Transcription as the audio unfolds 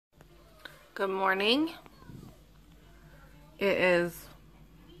Good morning. It is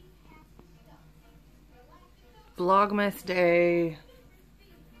Vlogmas day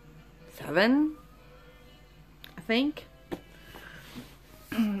 7, I think.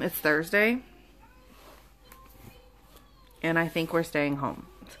 It's Thursday. And I think we're staying home.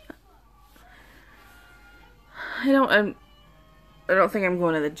 I don't think I'm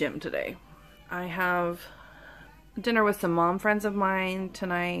going to the gym today. I have dinner with some mom friends of mine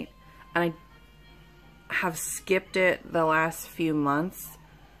tonight, and I have skipped it the last few months,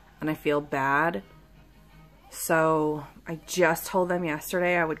 and I feel bad. So I just told them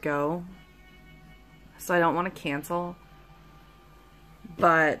yesterday I would go, so I don't want to cancel,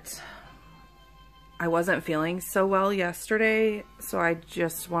 but I wasn't feeling so well yesterday, so I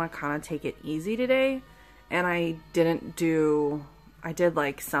just want to kind of take it easy today. And I did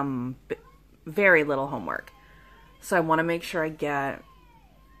like some very little homework. So I want to make sure I get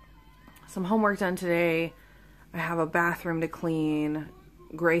some homework done today. I have a bathroom to clean.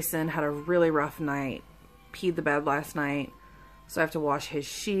 Grayson had a really rough night. Peed the bed last night. So I have to wash his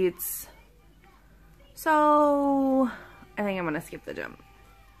sheets. So I think I'm going to skip the gym.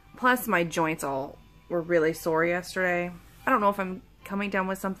 Plus my joints all were really sore yesterday. I don't know if I'm coming down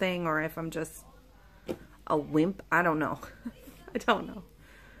with something or if I'm just a wimp. I don't know. I don't know.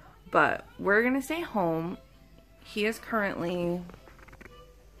 But we're going to stay home. He is currently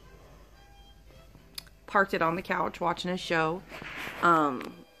parked it on the couch watching a show.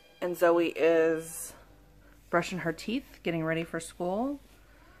 And Zoe is brushing her teeth, getting ready for school.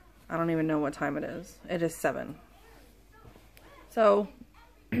 I don't even know what time it is. It is 7. So,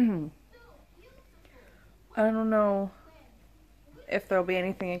 I don't know if there'll be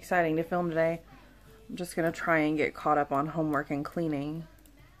anything exciting to film today. I'm just going to try and get caught up on homework and cleaning.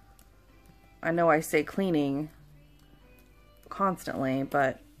 I know I say cleaning constantly,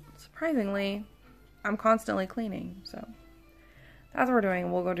 but surprisingly, I'm constantly cleaning. So that's what we're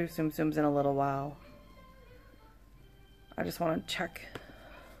doing. We'll go do Tsum Tsums in a little while. I just want to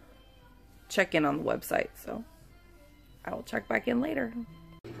check in on the website, so I will check back in later.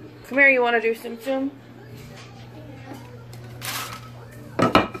 Come here, you want to do Tsum Tsum?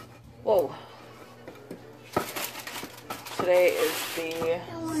 Whoa. Today is the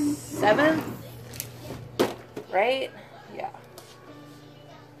 7th, right? Yeah.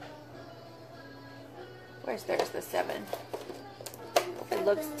 There's the 7. It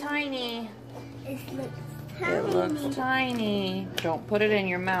looks tiny. It looks tiny. Don't put it in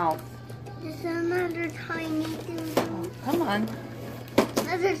your mouth. There's another tiny Tsum Tsum. Oh, come on.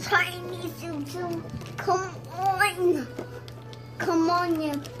 Another tiny Tsum Tsum. Come on. Come on,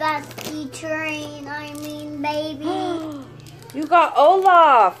 you bestie train. I mean, baby. You got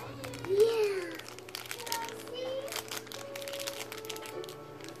Olaf. Yeah.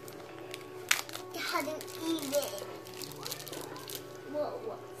 Gotta eat it.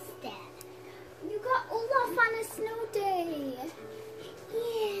 What's that? You got Olaf on a snow day. Yeah.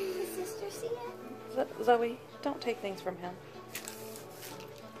 Does sister see it? Zoe, don't take things from him.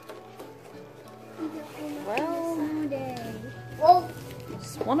 Well, Snow day. Whoa.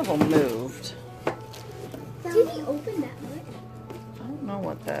 One of them moved. Did he open that much? I don't know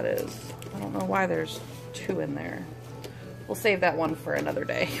what that is. I don't know why there's 2 in there. We'll save that one for another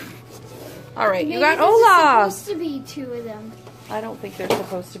day. All right, you got Olaf. Supposed to be 2 of them. I don't think there's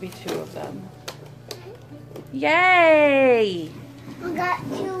supposed to be 2 of them. Yay! We got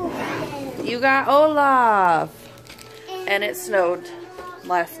 2 of them. You got Olaf. And it snowed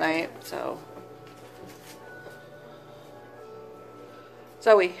last night, so.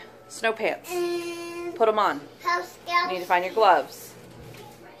 Zoe, snow pants. Put them on. House You need to find your gloves.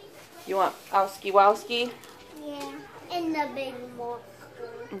 You want Owski Wowski? Yeah, and the big monster.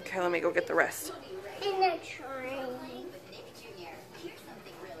 Okay, let me go get the rest. And the train.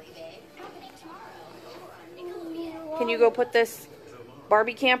 Can you go put this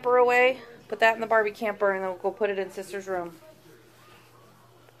Barbie camper away? Put that in the Barbie camper and then we'll go put it in Sister's room.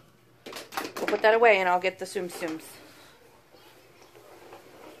 We'll put that away and I'll get the Tsum Tsums.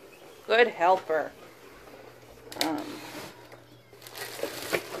 Good helper.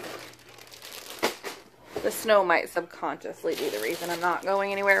 The snow might subconsciously be the reason I'm not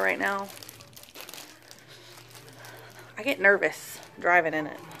going anywhere right now. I get nervous driving in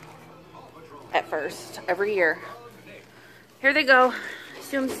it. At first, every year. Here they go.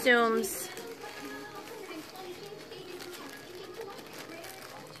 Tsum Tsums.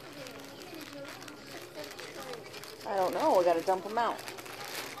 I don't know. We gotta dump them out.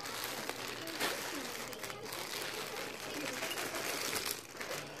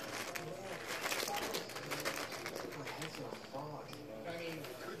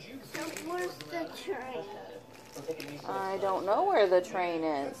 Where's train. I don't know where the train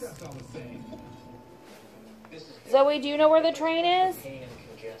is. Zoe, do you know where the train is? Pain and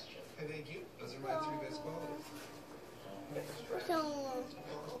congestion. Thank you. Those are my 3 best qualities. So,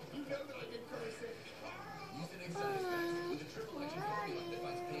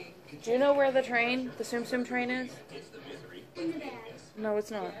 Do you know where the train, the Tsum Tsum train is? in the bag. No,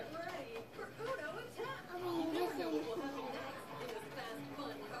 it's not.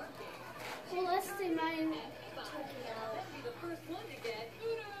 Well, let's see mine.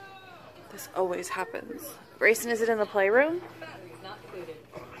 This always happens. Grayson, is it in the playroom?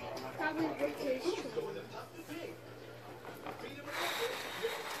 Probably with his train.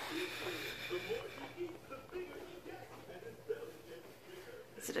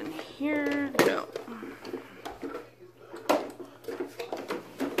 Is it in here? No.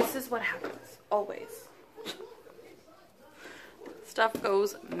 This is what happens. Always. Stuff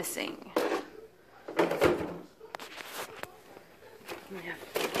goes missing. Yeah.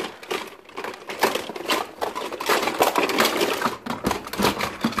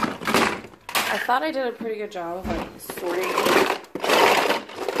 I thought I did a pretty good job of like sorting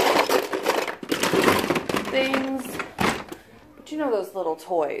things. But you know those little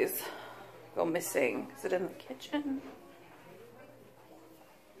toys go missing. Is it in the kitchen?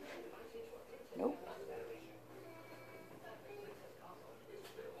 Nope.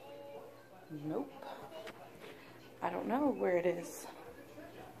 Nope. I don't know where it is.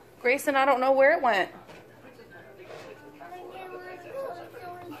 Grayson, I don't know where it went.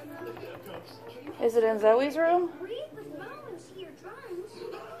 Is it in Zoe's room?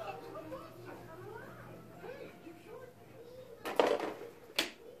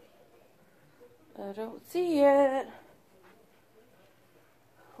 I don't see it.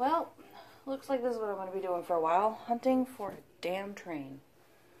 Well, looks like this is what I'm going to be doing for a while. Hunting for a damn train.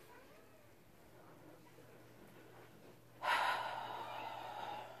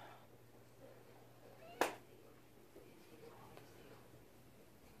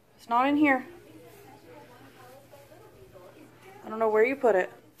 It's not in here. I don't know where you put it.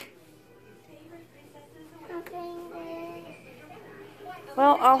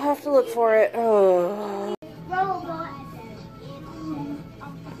 Well, I'll have to look for it. Oh.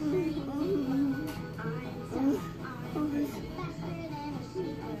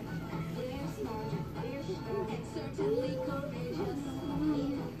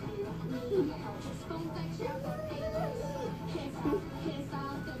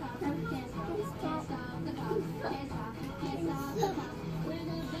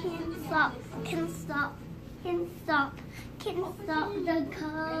 Can't stop the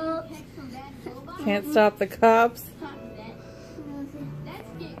cops. Can't stop the cops.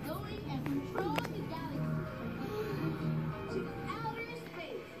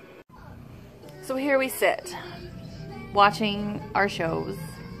 So here we sit, watching our shows,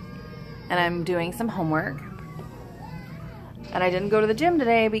 and I'm doing some homework. And I didn't go to the gym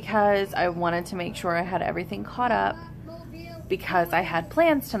today because I wanted to make sure I had everything caught up because I had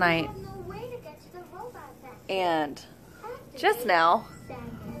plans tonight. And just now,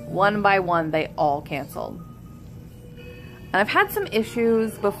 one by one, they all canceled. And I've had some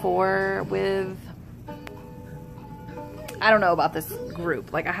issues before with, I don't know about this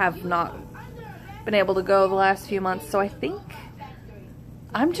group. Like, I have not been able to go the last few months, so I think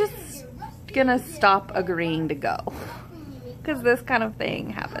I'm just gonna stop agreeing to go. Because this kind of thing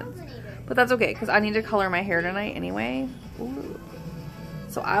happens. But that's okay, because I need to color my hair tonight anyway. Ooh.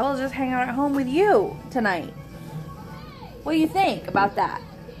 So I will just hang out at home with you tonight. What do you think about that?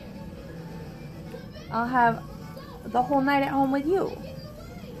 I'll have the whole night at home with you.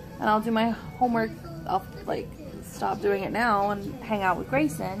 And I'll do my homework. I'll like stop doing it now and hang out with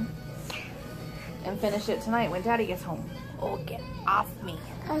Grayson. And finish it tonight when Daddy gets home. Oh, get off me.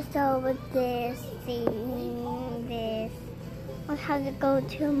 I'll start with this, this. I'll have to go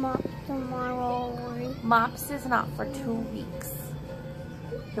to Mops tomorrow. Mops is not for 2 weeks.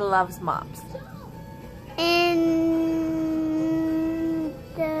 He loves Mops. And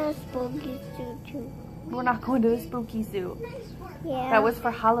the spooky zoo too. We're not going to the spooky zoo. Yeah. That was for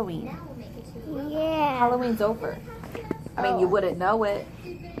Halloween. Yeah. Halloween's over. I mean, you wouldn't know it.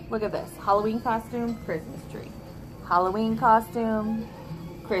 Look at this. Halloween costume, Christmas tree. Halloween costume,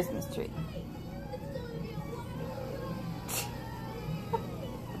 Christmas tree.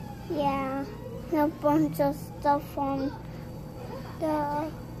 Yeah. A bunch of stuff on the... Are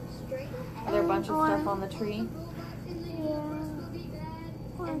there a bunch of stuff on the tree? Yeah.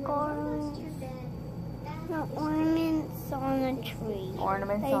 Like ornaments. The ornaments on the tree.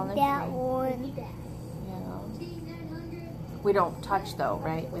 Ornaments like on the that tree. one. Yeah. We don't touch though,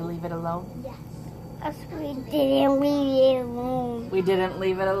 right? We leave it alone? Yes. Us, we didn't leave it alone. We didn't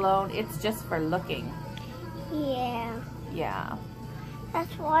leave it alone. It's just for looking. Yeah. Yeah.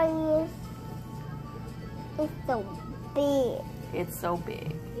 That's why it's so big. It's so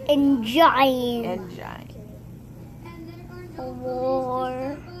big. And giant. And giant.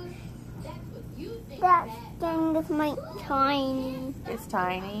 Or that thing is my tiny. It's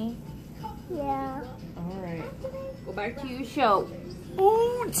tiny. Yeah. Alright. Go back to your show.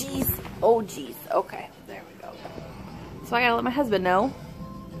 Oh, jeez. Oh, jeez. Okay. There we go. So I gotta let my husband know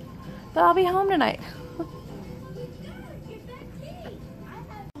that I'll be home tonight.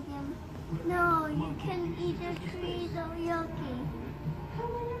 No, you can eat the tree, so yucky.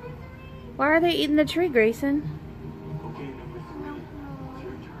 Why are they eating the tree, Grayson?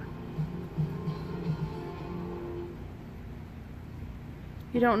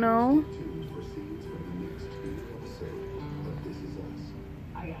 You don't know?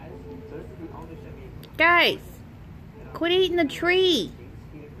 Guys, quit eating the tree.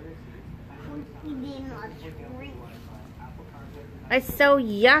 It's so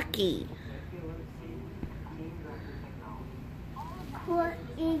yucky. Quit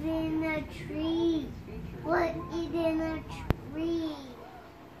eating the tree. Quit eating the tree.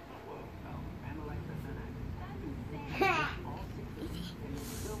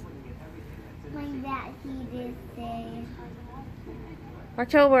 My dad, he did say.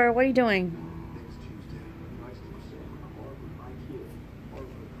 October, what are you doing?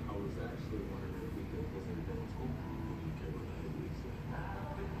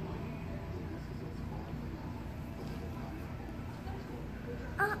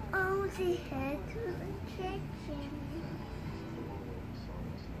 Uh-oh, she head to the kitchen.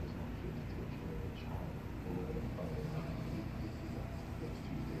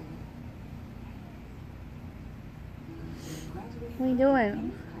 What are you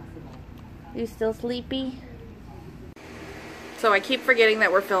doing? You still sleepy? So I keep forgetting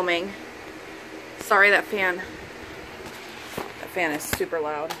that we're filming. Sorry, that fan is super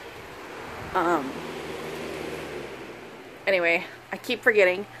loud. Anyway, I keep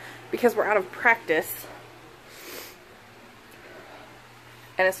forgetting because we're out of practice.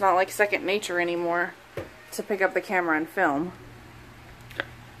 And it's not like second nature anymore to pick up the camera and film.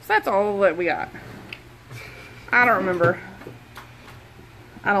 So that's all that we got. I don't remember.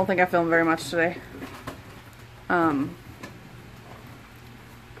 I don't think I filmed very much today.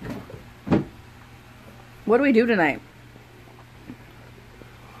 What do we do tonight?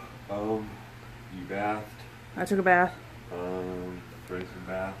 You bathed. I took a bath. Grayson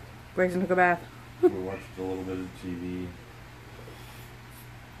bathed. Grayson took a bath. We watched a little bit of TV.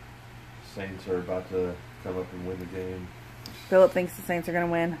 Saints are about to come up and win the game. Philip thinks the Saints are going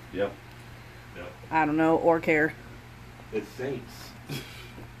to win. Yep. Yep. I don't know or care. It's Saints.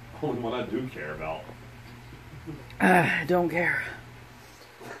 Only one I do care about. I don't care.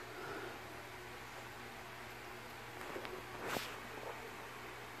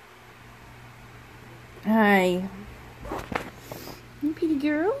 Hi. You pretty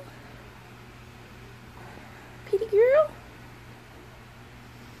girl? Pretty girl?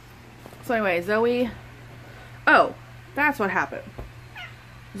 So anyway, Zoe... Oh, that's what happened.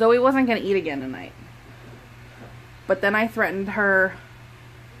 Zoe wasn't going to eat again tonight. But then I threatened her...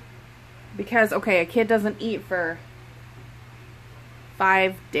 Because, okay, a kid doesn't eat for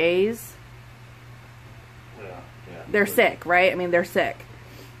 5 days. Yeah. They're sick, right? I mean, they're sick.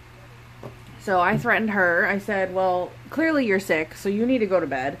 So I threatened her. I said, well, clearly you're sick, so you need to go to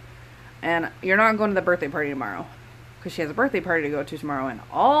bed. And you're not going to the birthday party tomorrow. Because she has a birthday party to go to tomorrow. And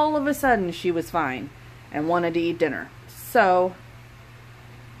all of a sudden, she was fine. And wanted to eat dinner. So,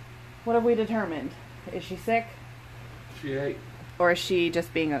 what have we determined? Is she sick? She ate. Or is she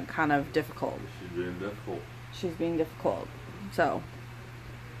just being a kind of difficult? She's being difficult. She's being difficult. So,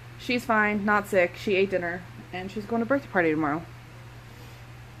 she's fine, not sick. She ate dinner. And she's going to a birthday party tomorrow.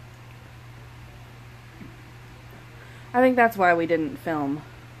 I think that's why we didn't film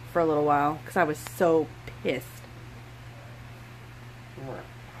for a little while. Because I was so pissed. What?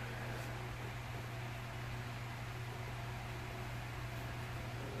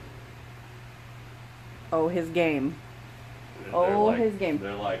 Oh, his game. They're Oh, like, his game.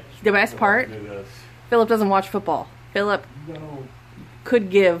 They're like, The best part? do this. Philip doesn't watch football. Philip No. could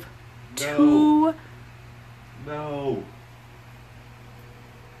give two... No.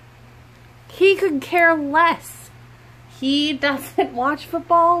 He could care less. He doesn't watch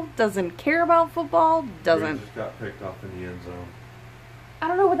football, doesn't care about football, doesn't... He just got picked off in the end zone. I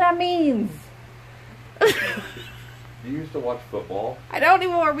don't know what that means. You used to watch football? I don't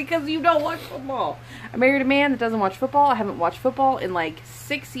anymore because you don't watch football. I married a man that doesn't watch football. I haven't watched football in like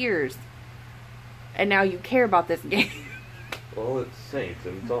 6 years. And now you care about this game. Well, it's Saints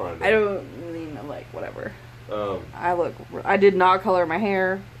and it's on. I don't mean, like, whatever. Um, I did not color my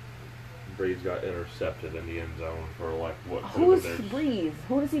hair. Breeze got intercepted in the end zone for like what? Who's Breeze?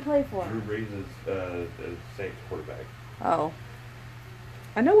 Who does he play for? Drew Brees is Saints quarterback. Oh.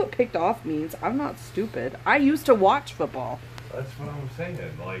 I know what picked off means. I'm not stupid. I used to watch football. That's what I'm saying.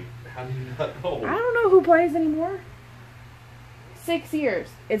 Like, how do you not know? I don't know who plays anymore. 6 years.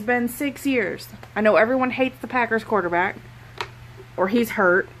 It's been 6 years. I know everyone hates the Packers quarterback. Or he's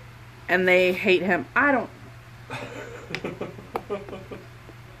hurt. And they hate him. I don't...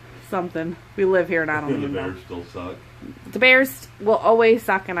 Something. We live here and I don't even know. The Bears still suck. The Bears will always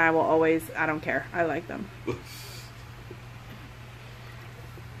suck and I will always... I don't care. I like them.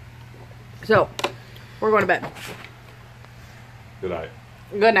 So, we're going to bed. Good night.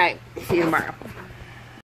 Good night. See you tomorrow.